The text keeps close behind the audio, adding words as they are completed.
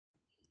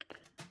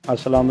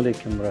अस्सलाम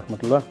वालेकुम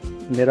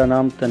रहमतुल्लाह। मेरा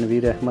नाम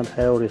तनवीर अहमद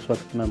है और इस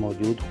वक्त मैं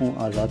मौजूद हूँ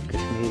आज़ाद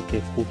कश्मीर के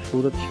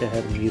खूबसूरत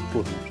शहर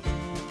मीरपुर में।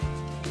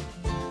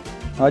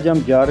 आज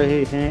हम जा रहे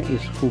हैं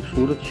इस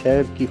खूबसूरत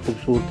शहर की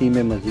खूबसूरती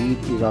में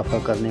मज़ीद इजाफ़ा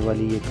करने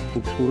वाली एक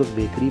खूबसूरत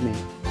बेकरी में,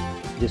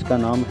 जिसका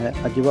नाम है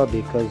अजवा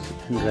बेकर्स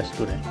एंड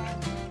रेस्टोरेंट।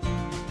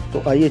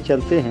 तो आइए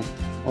चलते हैं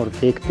और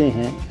देखते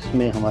हैं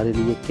इसमें हमारे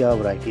लिए क्या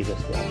वैरायटी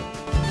दस्तयाब है।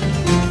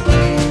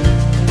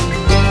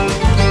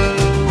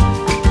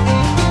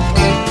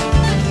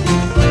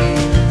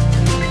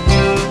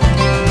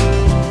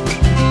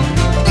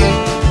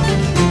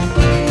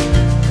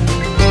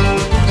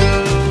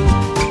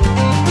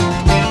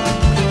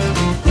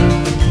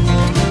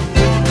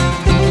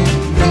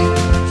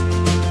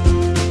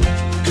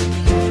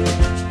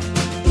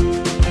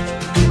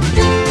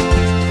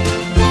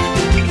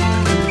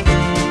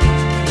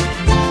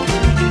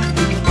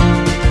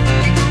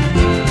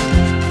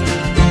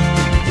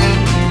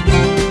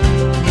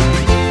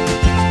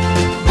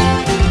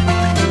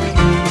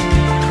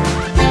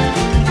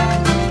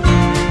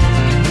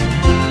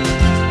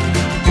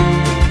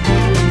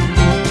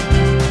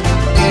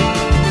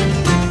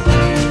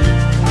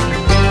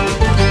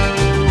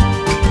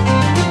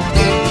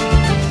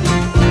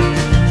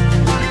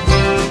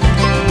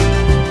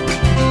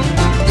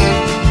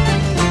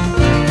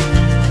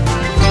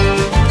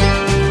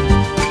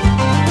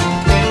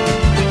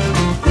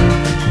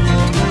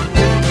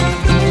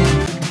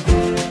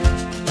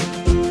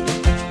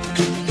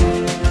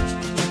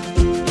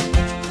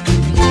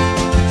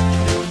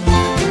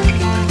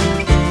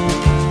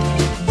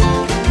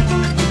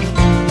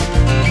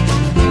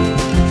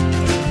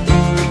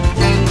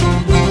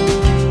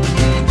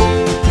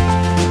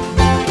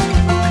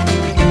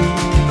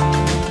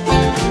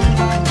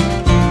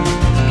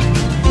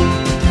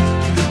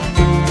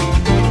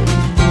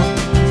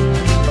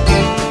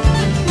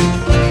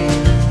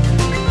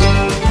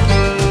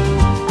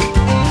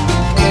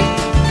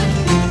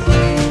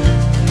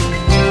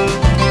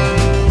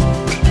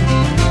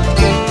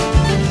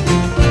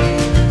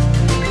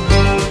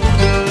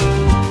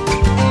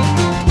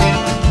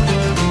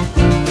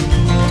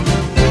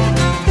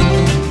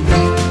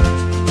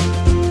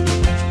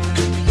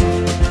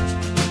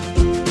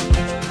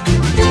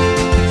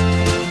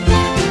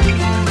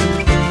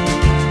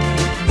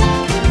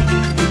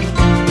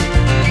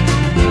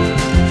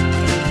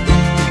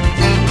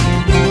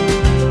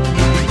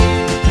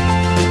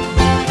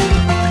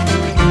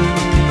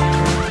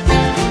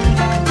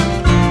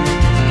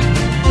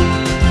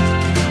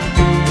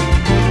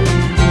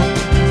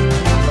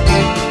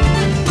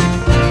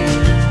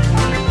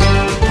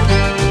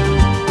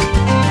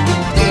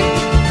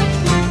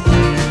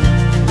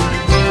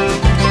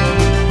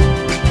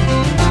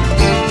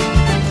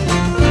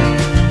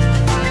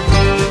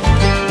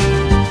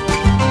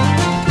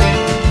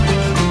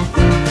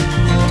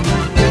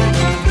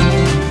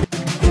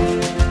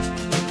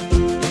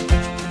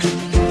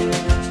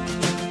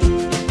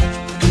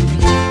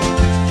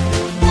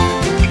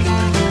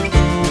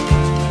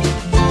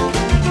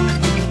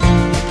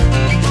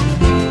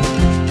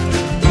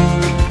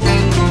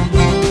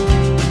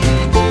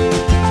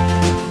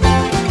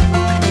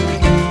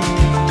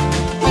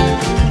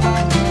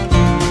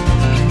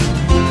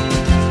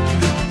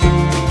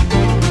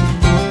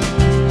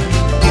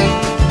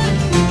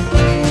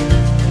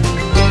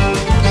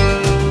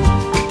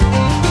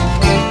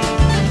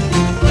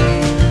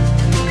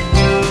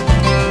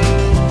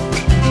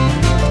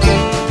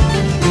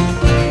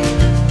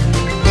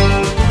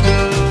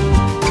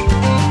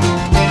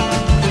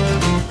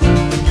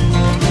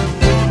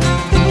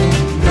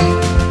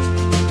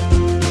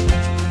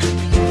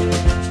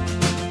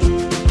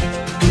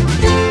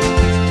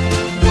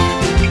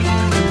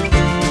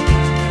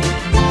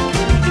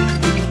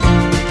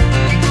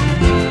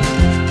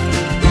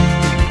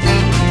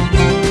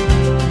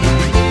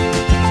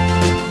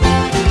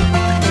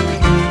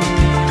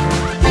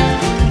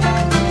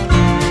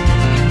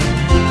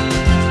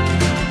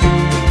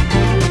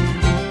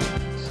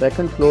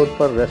 सेकंड फ्लोर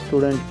पर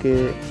रेस्टोरेंट के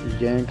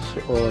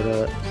जेंट्स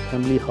और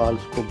फैमिली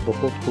हॉल्स को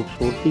बहुत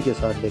खूबसूरती के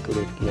साथ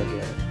डेकोरेट किया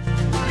गया है।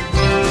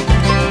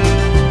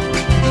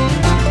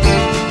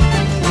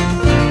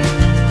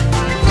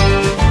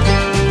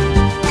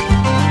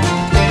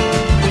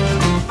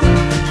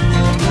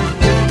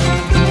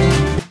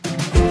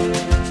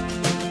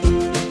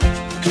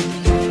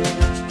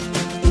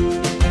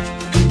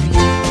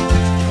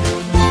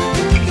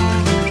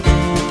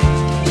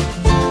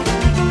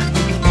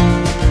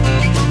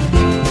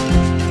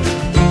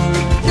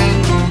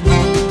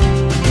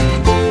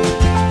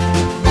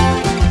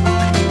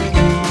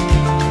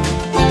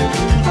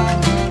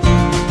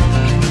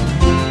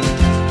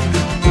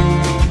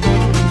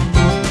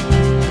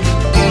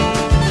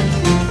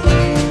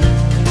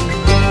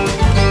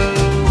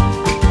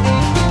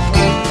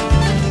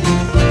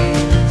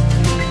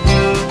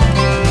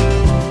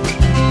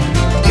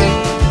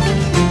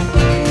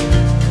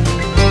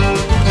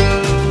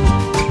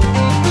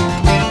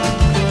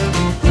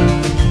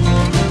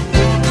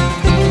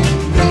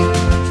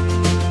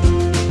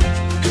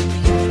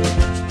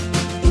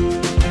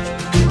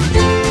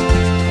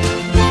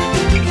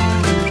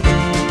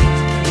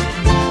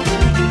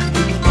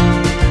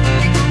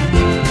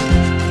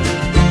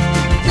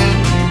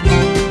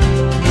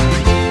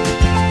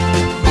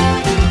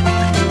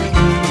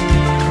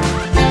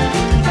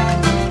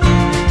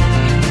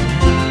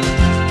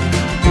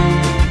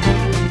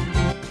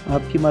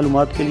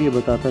 मालूमात के लिए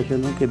बताता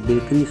चलूँ कि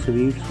बेकरी,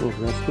 स्वीट्स और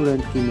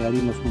रेस्टोरेंट की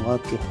मियारी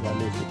मसनूआत के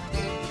हवाले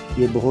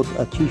से ये बहुत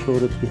अच्छी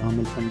शोहरत की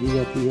हामिल समझी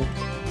जाती है।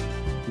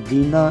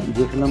 दीना,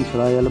 जेठलम,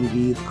 सराय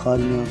आलमगीर,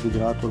 खालियाँ,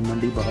 गुजरात और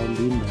मंडी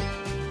बहाउद्दीन में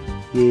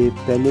ये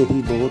पहले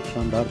ही बहुत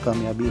शानदार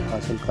कामयाबी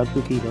हासिल कर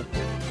चुकी है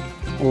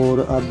और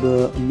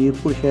अब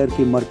मीरपुर शहर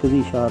के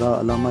मरकज़ी शाहरा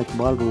अल्लामा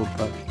इकबाल रोड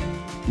पर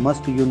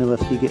मस्ट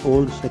यूनिवर्सिटी के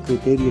ओल्ड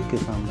सेक्रेटेरिएट के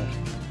सामने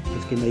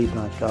इसकी नई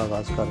ब्रांच का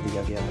आगाज़ कर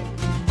दिया गया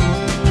है।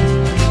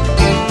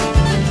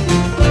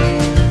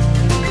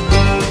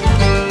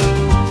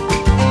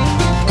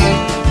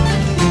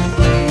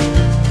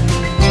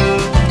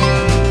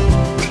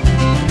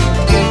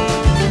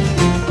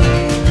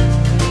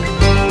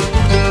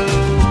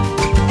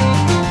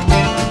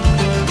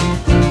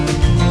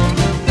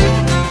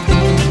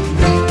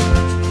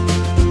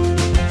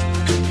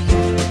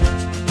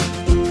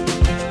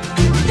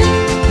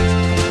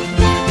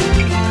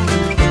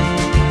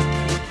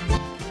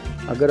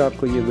 अगर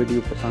आपको ये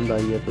वीडियो पसंद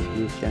आई है तो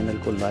प्लीज़ चैनल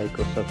को लाइक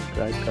और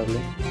सब्सक्राइब कर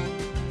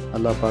लें।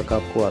 अल्लाह पाक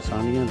आपको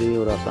आसानियाँ दे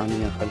और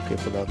आसानियाँ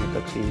खल्क़ खुदा में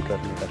तकसीम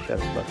करने का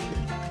शर्फ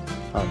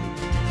बख्शे।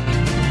 आमीन।